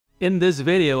In this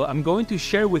video, I'm going to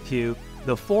share with you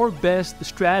the 4 best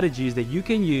strategies that you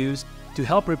can use to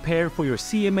help prepare for your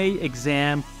CMA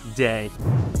exam day.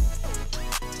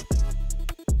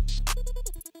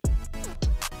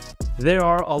 There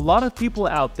are a lot of people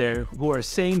out there who are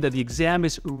saying that the exam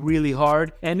is really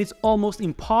hard and it's almost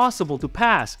impossible to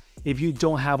pass if you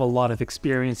don't have a lot of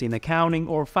experience in accounting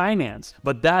or finance.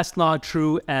 But that's not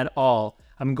true at all.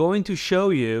 I'm going to show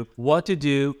you what to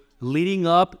do leading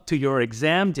up to your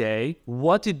exam day,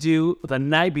 what to do the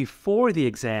night before the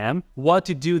exam, what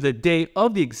to do the day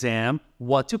of the exam,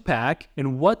 what to pack,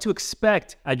 and what to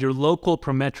expect at your local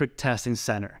Prometric testing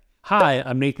center. Hi,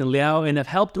 I'm Nathan Liao, and I've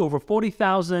helped over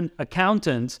 40,000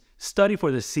 accountants study for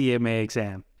the CMA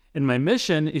exam. And my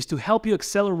mission is to help you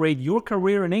accelerate your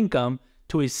career and income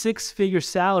to a 6-figure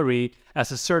salary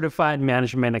as a certified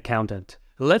management accountant.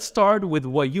 Let's start with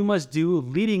what you must do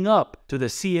leading up to the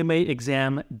CMA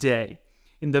exam day.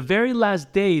 In the very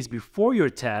last days before your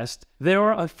test, there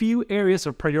are a few areas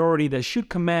of priority that should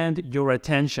command your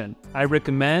attention. I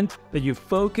recommend that you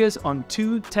focus on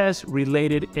 2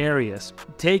 test-related areas: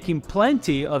 taking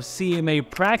plenty of CMA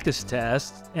practice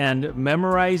tests and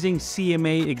memorizing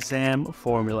CMA exam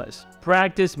formulas.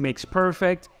 Practice makes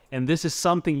perfect, and this is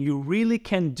something you really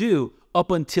can do up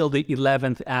until the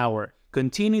 11th hour.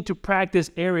 Continue to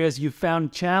practice areas you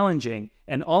found challenging.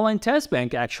 An online test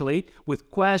bank, actually,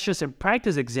 with questions and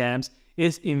practice exams,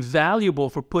 is invaluable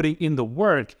for putting in the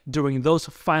work during those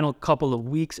final couple of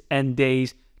weeks and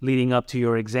days leading up to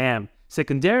your exam.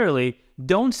 Secondarily,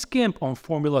 don't skimp on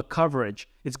formula coverage.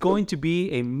 It's going to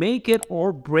be a make it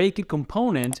or break it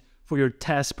component for your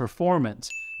test performance.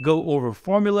 Go over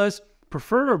formulas,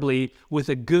 preferably with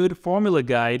a good formula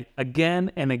guide,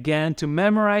 again and again to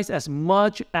memorize as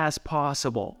much as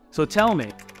possible. So tell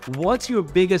me, what's your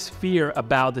biggest fear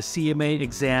about the CMA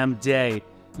exam day?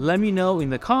 Let me know in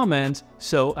the comments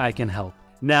so I can help.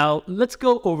 Now, let's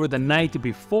go over the night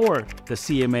before the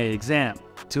CMA exam.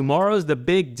 Tomorrow's the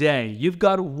big day. You've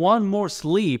got one more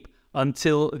sleep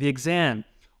until the exam.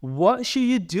 What should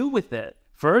you do with it?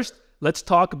 First, let's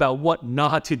talk about what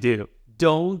not to do.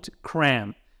 Don't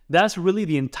cram. That's really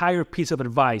the entire piece of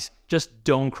advice. Just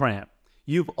don't cram.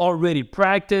 You've already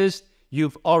practiced,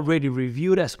 you've already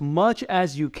reviewed as much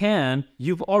as you can,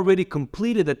 you've already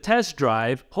completed the test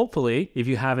drive, hopefully, if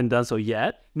you haven't done so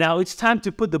yet. Now it's time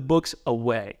to put the books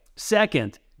away.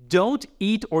 Second, don't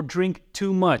eat or drink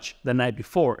too much the night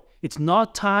before. It's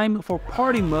not time for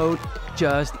party mode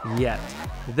just yet.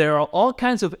 There are all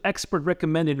kinds of expert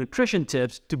recommended nutrition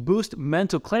tips to boost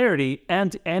mental clarity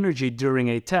and energy during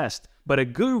a test. But a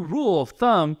good rule of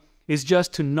thumb is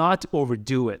just to not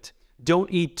overdo it.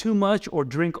 Don't eat too much or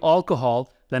drink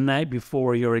alcohol the night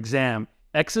before your exam.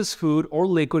 Excess food or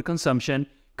liquid consumption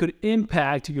could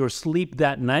impact your sleep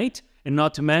that night, and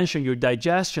not to mention your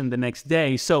digestion the next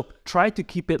day, so try to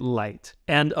keep it light.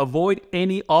 And avoid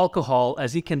any alcohol,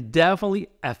 as it can definitely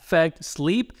affect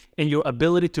sleep and your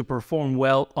ability to perform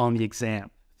well on the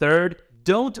exam. Third,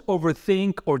 don't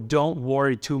overthink or don't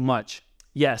worry too much.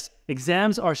 Yes,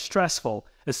 exams are stressful,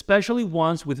 especially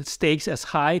ones with stakes as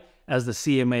high as the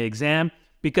CMA exam,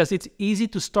 because it's easy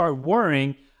to start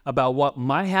worrying about what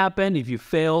might happen if you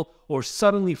fail or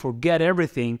suddenly forget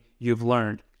everything you've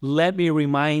learned. Let me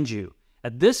remind you,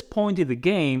 at this point in the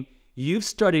game, you've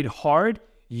studied hard,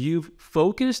 you've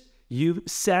focused, you've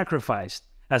sacrificed.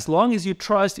 As long as you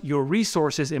trust your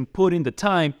resources and put in the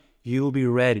time, you'll be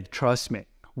ready, trust me.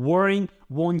 Worrying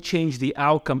won't change the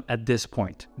outcome at this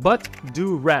point. But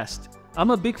do rest. I'm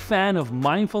a big fan of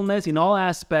mindfulness in all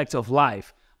aspects of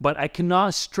life, but I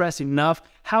cannot stress enough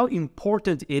how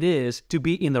important it is to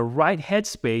be in the right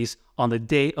headspace on the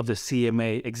day of the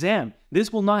CMA exam.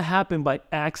 This will not happen by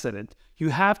accident. You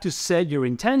have to set your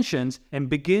intentions and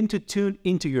begin to tune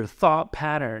into your thought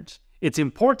patterns. It's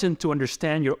important to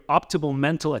understand your optimal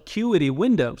mental acuity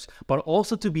windows, but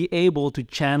also to be able to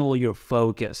channel your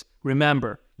focus.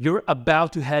 Remember, you're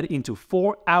about to head into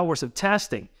 4 hours of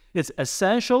testing. It's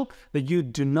essential that you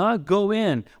do not go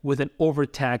in with an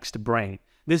overtaxed brain.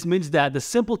 This means that the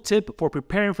simple tip for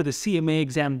preparing for the CMA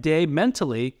exam day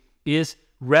mentally is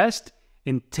rest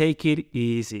and take it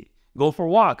easy. Go for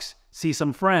walks, see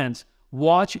some friends,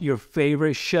 watch your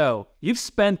favorite show. You've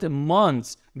spent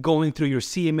months going through your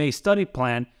CMA study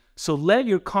plan, so let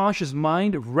your conscious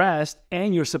mind rest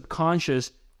and your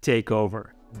subconscious take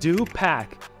over. Do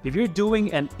pack. If you're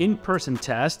doing an in-person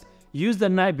test, use the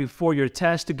night before your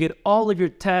test to get all of your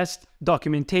test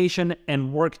documentation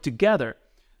and work together.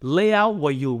 Lay out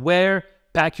what you'll wear,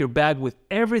 pack your bag with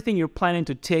everything you're planning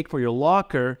to take for your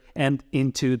locker and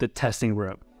into the testing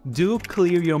room. Do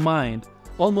clear your mind.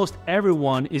 Almost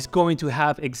everyone is going to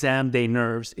have exam day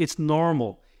nerves. It's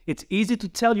normal. It's easy to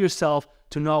tell yourself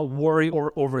to not worry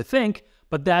or overthink,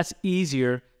 but that's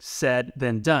easier said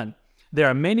than done. There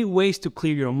are many ways to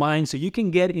clear your mind so you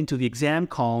can get into the exam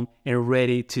calm and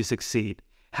ready to succeed.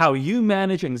 How you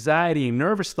manage anxiety and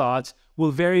nervous thoughts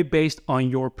will vary based on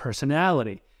your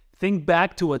personality. Think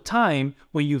back to a time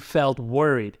when you felt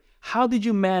worried. How did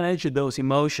you manage those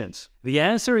emotions? The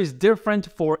answer is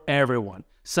different for everyone.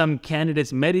 Some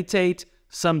candidates meditate,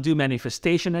 some do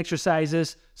manifestation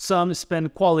exercises, some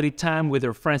spend quality time with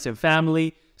their friends and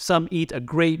family, some eat a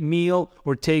great meal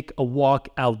or take a walk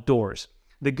outdoors.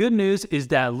 The good news is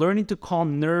that learning to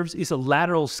calm nerves is a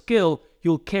lateral skill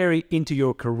you'll carry into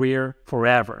your career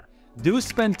forever. Do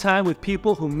spend time with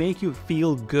people who make you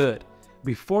feel good.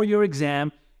 Before your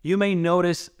exam, you may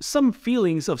notice some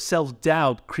feelings of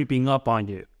self-doubt creeping up on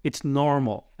you. It's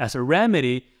normal. As a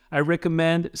remedy, I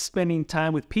recommend spending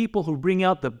time with people who bring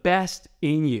out the best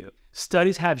in you.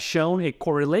 Studies have shown a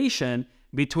correlation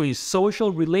between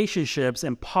social relationships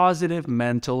and positive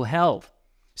mental health.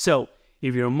 So,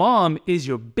 if your mom is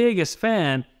your biggest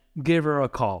fan, give her a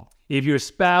call. If your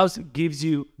spouse gives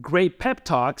you great pep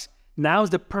talks,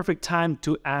 now's the perfect time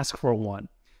to ask for one.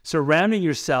 Surrounding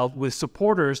yourself with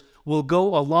supporters will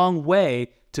go a long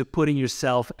way to putting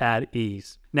yourself at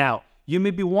ease. Now, you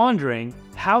may be wondering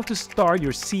how to start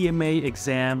your CMA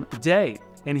exam day.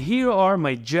 And here are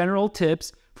my general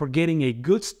tips for getting a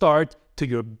good start to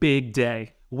your big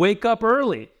day. Wake up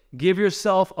early. Give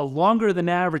yourself a longer than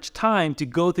average time to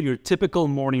go through your typical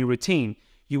morning routine.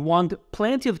 You want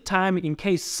plenty of time in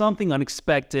case something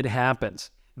unexpected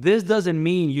happens. This doesn't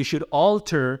mean you should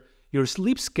alter your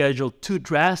sleep schedule too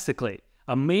drastically.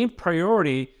 A main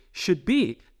priority should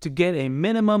be to get a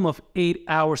minimum of 8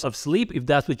 hours of sleep if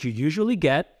that's what you usually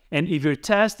get. And if your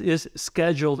test is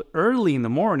scheduled early in the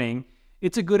morning,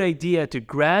 it's a good idea to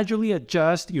gradually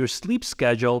adjust your sleep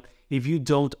schedule if you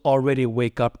don't already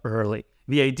wake up early.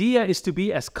 The idea is to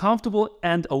be as comfortable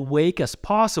and awake as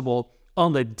possible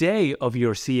on the day of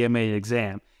your CMA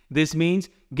exam. This means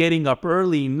getting up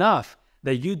early enough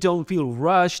that you don't feel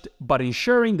rushed, but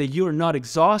ensuring that you're not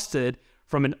exhausted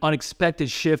from an unexpected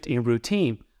shift in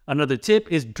routine. Another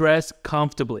tip is dress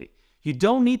comfortably. You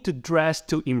don't need to dress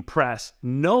to impress.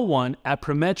 No one at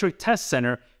Prometric Test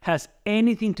Center has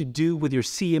anything to do with your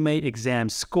CMA exam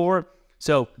score,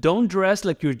 so don't dress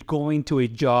like you're going to a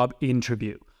job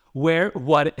interview. Wear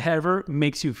whatever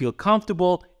makes you feel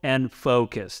comfortable and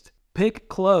focused. Pick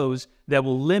clothes that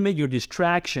will limit your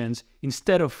distractions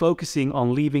instead of focusing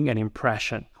on leaving an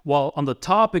impression. While on the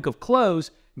topic of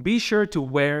clothes, be sure to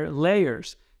wear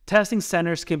layers. Testing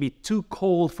centers can be too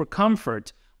cold for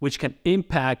comfort, which can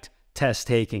impact test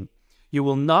taking. You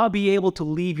will not be able to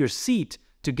leave your seat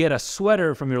to get a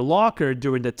sweater from your locker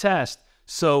during the test,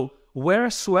 so wear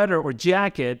a sweater or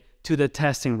jacket to the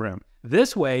testing room.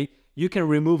 This way, you can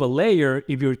remove a layer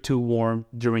if you're too warm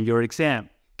during your exam.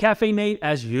 Caffeinate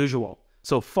as usual,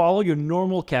 so follow your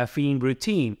normal caffeine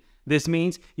routine. This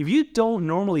means if you don't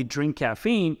normally drink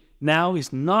caffeine, now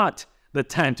is not the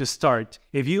time to start.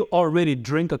 If you already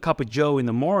drink a cup of joe in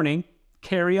the morning,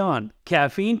 carry on.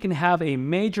 Caffeine can have a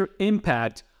major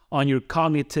impact on your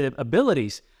cognitive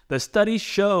abilities. The studies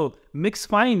show mixed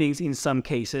findings in some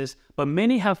cases, but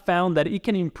many have found that it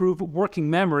can improve working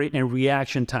memory and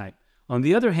reaction time. On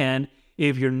the other hand,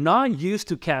 if you're not used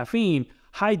to caffeine,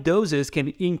 high doses can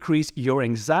increase your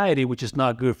anxiety, which is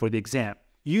not good for the exam.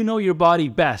 You know your body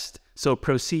best, so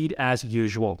proceed as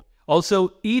usual.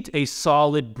 Also, eat a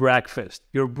solid breakfast.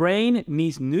 Your brain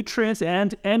needs nutrients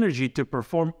and energy to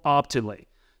perform optimally.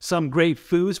 Some great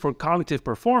foods for cognitive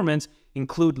performance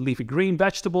include leafy green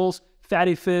vegetables,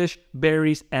 fatty fish,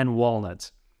 berries, and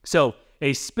walnuts. So,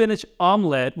 a spinach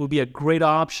omelette would be a great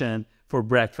option for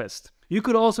breakfast. You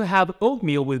could also have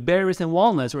oatmeal with berries and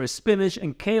walnuts, or a spinach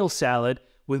and kale salad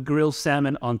with grilled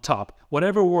salmon on top.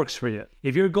 Whatever works for you.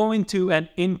 If you're going to an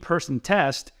in-person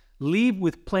test, leave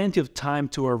with plenty of time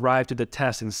to arrive to the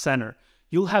testing center.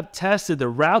 You'll have tested the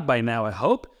route by now, I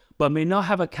hope, but may not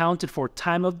have accounted for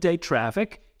time of day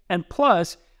traffic, and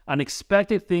plus,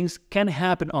 unexpected things can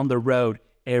happen on the road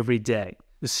every day.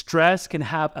 The stress can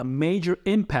have a major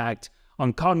impact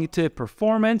on cognitive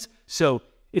performance, so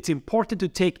it's important to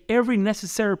take every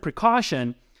necessary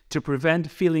precaution to prevent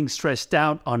feeling stressed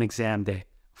out on exam day.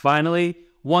 Finally,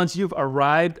 once you've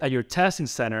arrived at your testing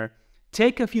center,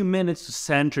 take a few minutes to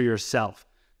center yourself.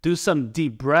 Do some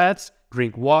deep breaths,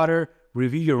 drink water,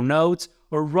 review your notes,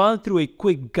 or run through a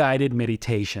quick guided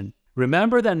meditation.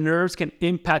 Remember that nerves can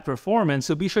impact performance,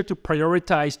 so be sure to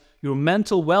prioritize your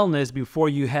mental wellness before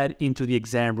you head into the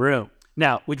exam room.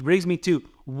 Now, which brings me to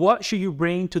what should you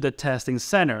bring to the testing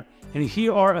center? And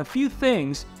here are a few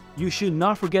things you should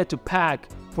not forget to pack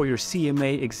for your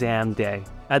CMA exam day.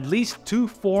 At least 2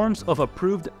 forms of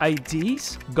approved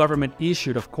IDs, government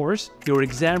issued of course, your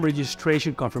exam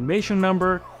registration confirmation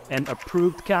number, an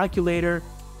approved calculator,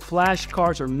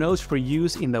 flashcards or notes for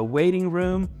use in the waiting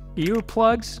room,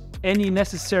 earplugs, any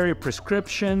necessary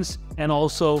prescriptions, and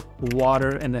also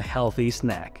water and a healthy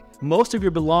snack. Most of your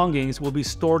belongings will be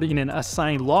stored in an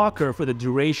assigned locker for the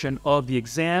duration of the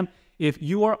exam. If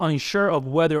you are unsure of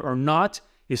whether or not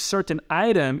a certain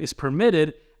item is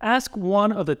permitted, ask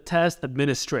one of the test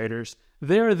administrators.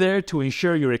 They're there to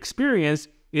ensure your experience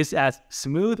is as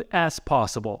smooth as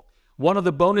possible. One of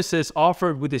the bonuses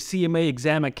offered with the CMA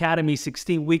Exam Academy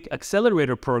 16-week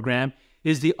accelerator program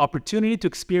is the opportunity to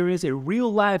experience a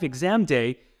real-life exam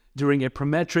day during a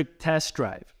Prometric test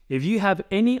drive. If you have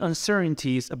any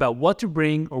uncertainties about what to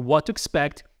bring or what to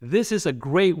expect, this is a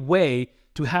great way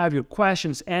to have your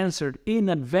questions answered in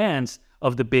advance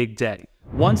of the big day.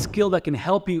 One skill that can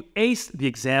help you ace the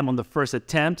exam on the first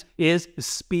attempt is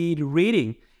speed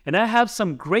reading, and I have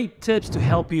some great tips to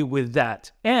help you with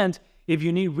that. And if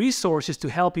you need resources to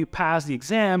help you pass the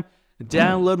exam,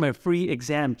 download my free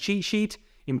exam cheat sheet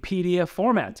in PDF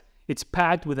format. It's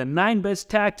packed with the 9 best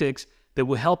tactics that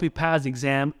will help you pass the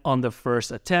exam on the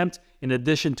first attempt, in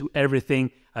addition to everything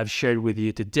I've shared with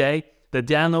you today. The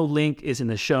download link is in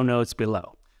the show notes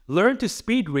below. Learn to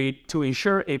speed read to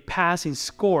ensure a passing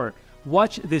score.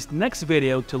 Watch this next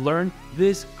video to learn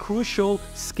this crucial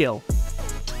skill.